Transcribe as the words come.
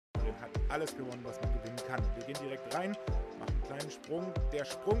alles gewonnen, was man gewinnen kann. Wir gehen direkt rein, machen einen kleinen Sprung. Der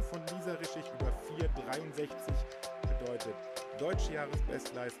Sprung von Lisa Rischig über 4,63 bedeutet deutsche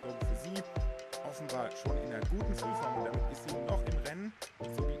Jahresbestleistung für sie. Offenbar schon in einer guten Frühform und damit ist sie noch im Rennen,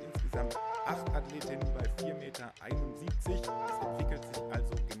 sowie insgesamt 8 Athletinnen bei 4,71 Meter. Es entwickelt sich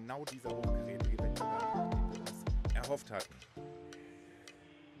also genau dieser hochkarätige Wettbewerb, den wir uns erhofft hatten.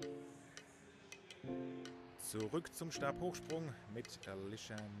 Zurück zum Stabhochsprung mit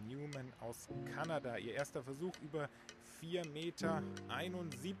Alicia Newman aus Kanada. Ihr erster Versuch über 4,71 Meter.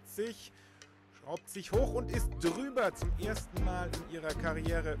 Schraubt sich hoch und ist drüber. Zum ersten Mal in ihrer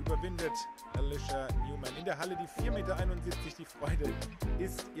Karriere überwindet Alicia Newman in der Halle die 4,71 Meter. Die Freude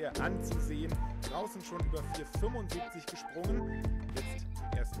ist ihr anzusehen. Draußen schon über 4,75 gesprungen. Jetzt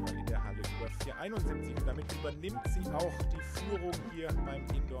zum ersten Mal in der Halle über 4,71. Und damit übernimmt sie auch die Führung hier beim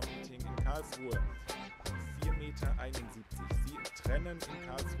Indoor-Meeting in Karlsruhe. 4,71 Meter. Sie trennen in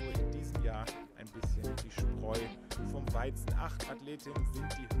Karlsruhe in diesem Jahr ein bisschen die Spreu vom Weizen. 8 Athletinnen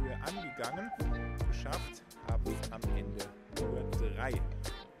sind die Höhe angegangen. Geschafft haben es am Ende nur 3.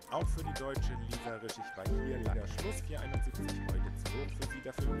 Auch für die deutsche Lisa Rischig war hier leider Schluss. 4,71 heute zu hoch für sie.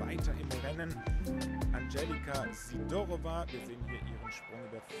 Dafür weiter im Rennen Angelika Sidorova. Wir sehen hier ihren Sprung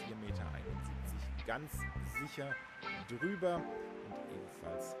über 4,71 Meter. Ganz sicher drüber. Und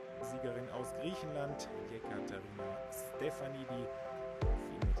ebenfalls Siegerin aus Griechenland, Jekaterina Stefanidi,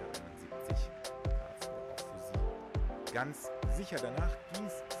 4,71 Meter. Karlsruhe auch für sie ganz sicher. Danach ging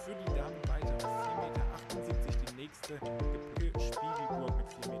es für die Damen weiter auf 4,78 Meter. Die nächste Spiegelburg mit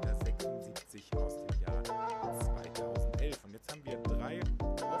 4,76 Meter aus dem Jahr 2011. Und jetzt haben wir 3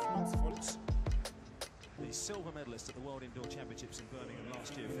 hoffnungsvolle. The silver medalist at the World Indoor Championships in Birmingham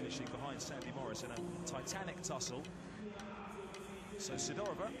last year, finishing behind Sandy Morris in a titanic tussle. So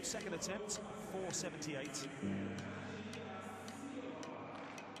Sidorova, second attempt, 4.78.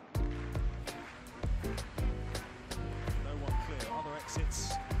 No one clear. Other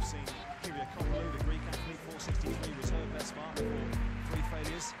exits, we've seen Kyria Konlu, the Greek athlete, 4.63 was her best mark for 3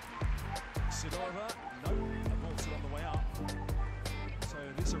 failures. Sidorova, no, aborted on the way up. So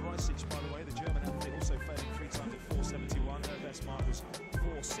Lisa Reisic, by the way, the German athlete, also failing 3 times at 4.71. Her best mark was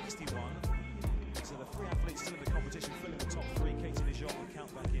 4.61. So the 3 athletes still in the competition, filling the top 3. Katie Lejeune will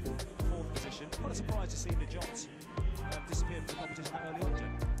count back in 4th position. What a surprise to see Lejeune disappear from the competition that early on,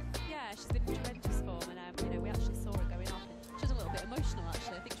 Jen. Yeah, she's been in tremendous form, and you know, we actually saw her going off. And she was a little bit emotional,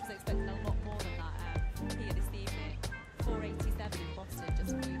 actually. I think she was expecting a lot more than that here this evening. 4.87 in Boston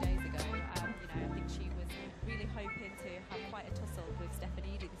just a few days ago. You know, I think she was really hoping to have quite a tussle with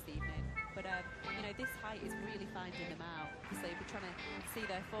Stefanidi this evening. But you know, this height is really finding them out. So we're trying to see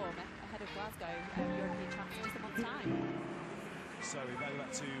their form ahead of Glasgow European Champs in just a month's time. So we go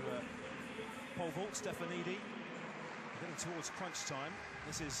back to pole vault, Stefanidi. Getting towards crunch time.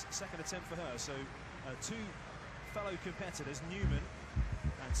 This is second attempt for her. So 2 fellow competitors, Newman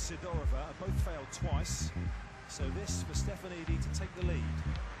and Sidorova, both failed twice. So this for Stefanidi to take the lead.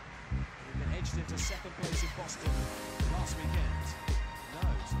 He'd been edged into second place in Boston last weekend. No,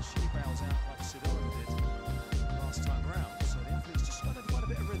 so she bails out like Sidorova did last time round. So the athletes just got quite a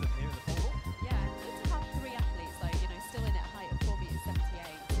bit of rhythm here in the pole. Yeah, good to have 3 athletes though, you know, still in at a height of 4.78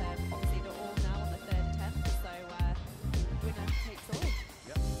 meters. Obviously they're all now on the 3rd attempt, so winner takes all.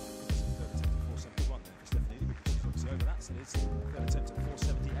 Yep, third attempt at 4.71 then for Stefanidi, because she's obviously over that, so it's third attempt at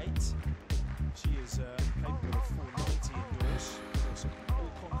 4.78. She is capable of 4.90 indoors. Also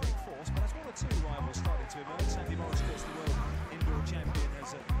all-conquering force, but has 1 or 2 rivals starting to emerge. Sandy Morris, of course, the world indoor champion,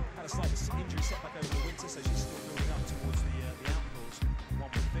 has had a slight injury setback over the winter, so she's still building up towards the outdoors. One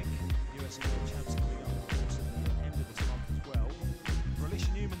would think. US indoor champs coming up, of course, at the end of this month as well. For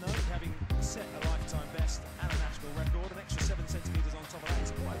Alicia Newman, though, having set a lifetime best and a national record, an extra 7 centimetres on top of that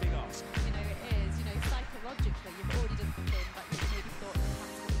is quite a big ask. You know, it is. You know, psychologically, you've already done something that you maybe thought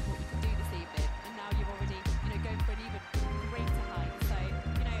perhaps wasn't what you could do this evening, and now you're already, you know, going for an even greater height. So,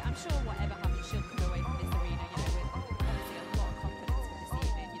 you know, I'm sure whatever happens, she'll come away from this arena, you know, with obviously a lot of confidence for this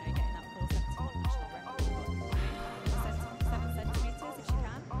evening. You know, getting that 4.71 national record. 7 centimetres if she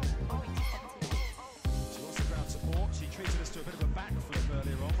can. 4.78. She wants the ground support. She treated us to a bit of a backflip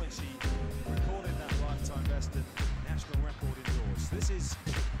earlier on when she recorded that lifetime best and national record indoors. This is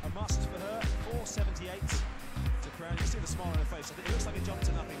a must for her. 4.78 to crown. You can see the smile on her face. It looks like it jumped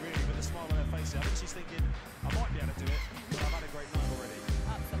to nothing really, but the smile on her face, I think she's thinking, I might be able to do it, but I've had a great night already.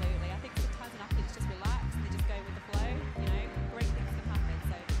 Absolutely. I think sometimes an athletes just relax and they just go with the flow. You know, great things can happen.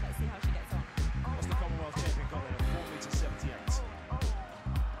 So let's see how she gets on. What's the Commonwealth champion got in at 4.78 meters?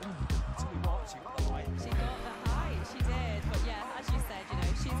 Tell you what, she got the height. She got the height. She did. But yeah, as you said, you know,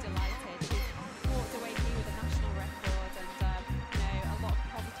 she's delighted. She's walked away here with a national record, and you know, a lot of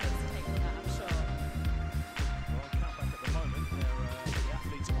positives to take from that.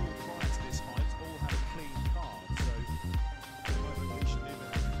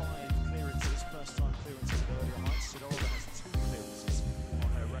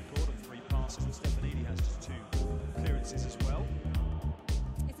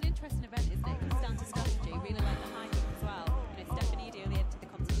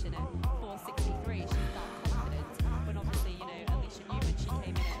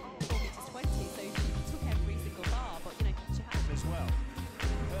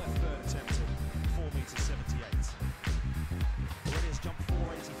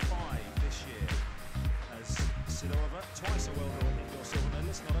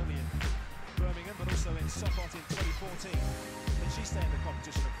 also in Sopot in 2014. Can she stay in the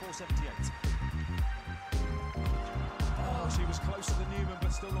competition at 478? Oh, she was closer than Newman,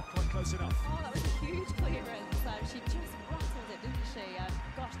 but still not quite close enough. Oh, that was a huge clearance. She just rattled it, didn't she?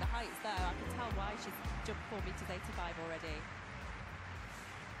 Gosh, the height's there. I can tell why she's jumped 4 meters 85 already.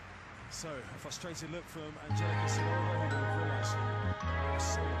 So, a frustrated look from Angelica Silova, who realised she was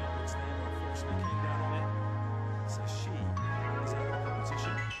so upwards there, but unfortunately came down on it. So she is out of the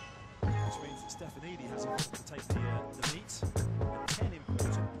competition, which means that Stefanidi has a to take the meet. And 10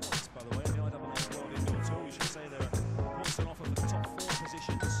 important points, by the way, in the IAAF World Indoor Tour. We should say there are points on offer for the top 4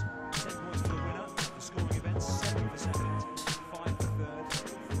 positions. 10 points for the winner of the scoring events, 7 for second, 5 for third,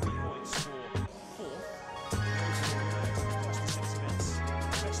 3 points for fourth. Those are across the 6 events.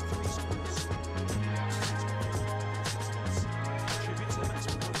 Best 3 scores. Tribute to the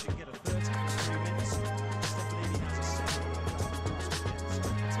maximum points, you can get a 30 for 3 wins. Stefanidi has a 7 for the course of wins.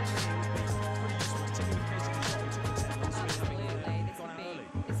 So technically it would be pretty useful, particularly with Katie Michelle, who took the 10 last week, having gone out early.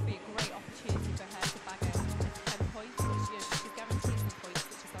 This would be a great opportunity for her to bag a 10 points, which she's guaranteed some points,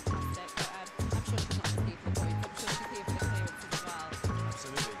 which is fantastic. But I'm sure she's not just here for the points, I'm sure she's here for the clearances as well.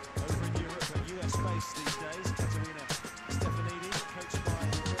 Absolutely. Over in Europe, a US base these days, Katerina Stefanidi, coached by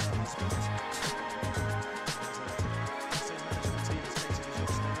her husband. The same management team as Katie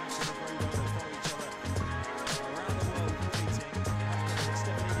Michelle, so they know very well. They follow each other around the world competing.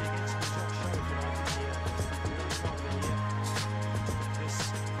 Stefanidi against the top show, if you like, in the early part of the year. This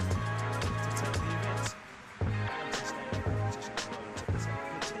to take the event and to stay in the competition as well, and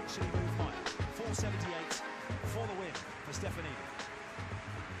to potentially move higher. 478 for the win for Stefanidi.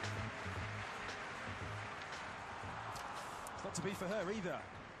 It's not to be for her either.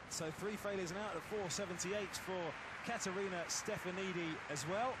 So 3 failures and out at 478 for Katerina Stefanidi as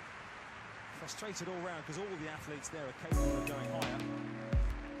well. Frustrated all round because all the athletes there are capable of going higher.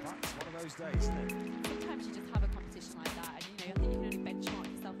 But it's one of those days, isn't it? Sometimes you just have a competition like that, and I think you can only benchmark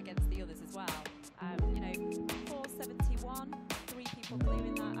yourself against the others as well. 471, 3 people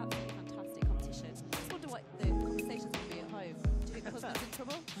clearing that, absolutely fantastic competition. I just wonder what the conversations will be at home. Do you think the husband's in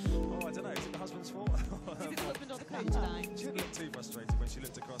trouble? Oh, I don't know. Is it the husband's fault? Is it the husband or the coach tonight? She didn't look too frustrated when she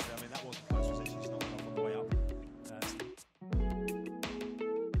looked across there. I mean, that was a close position.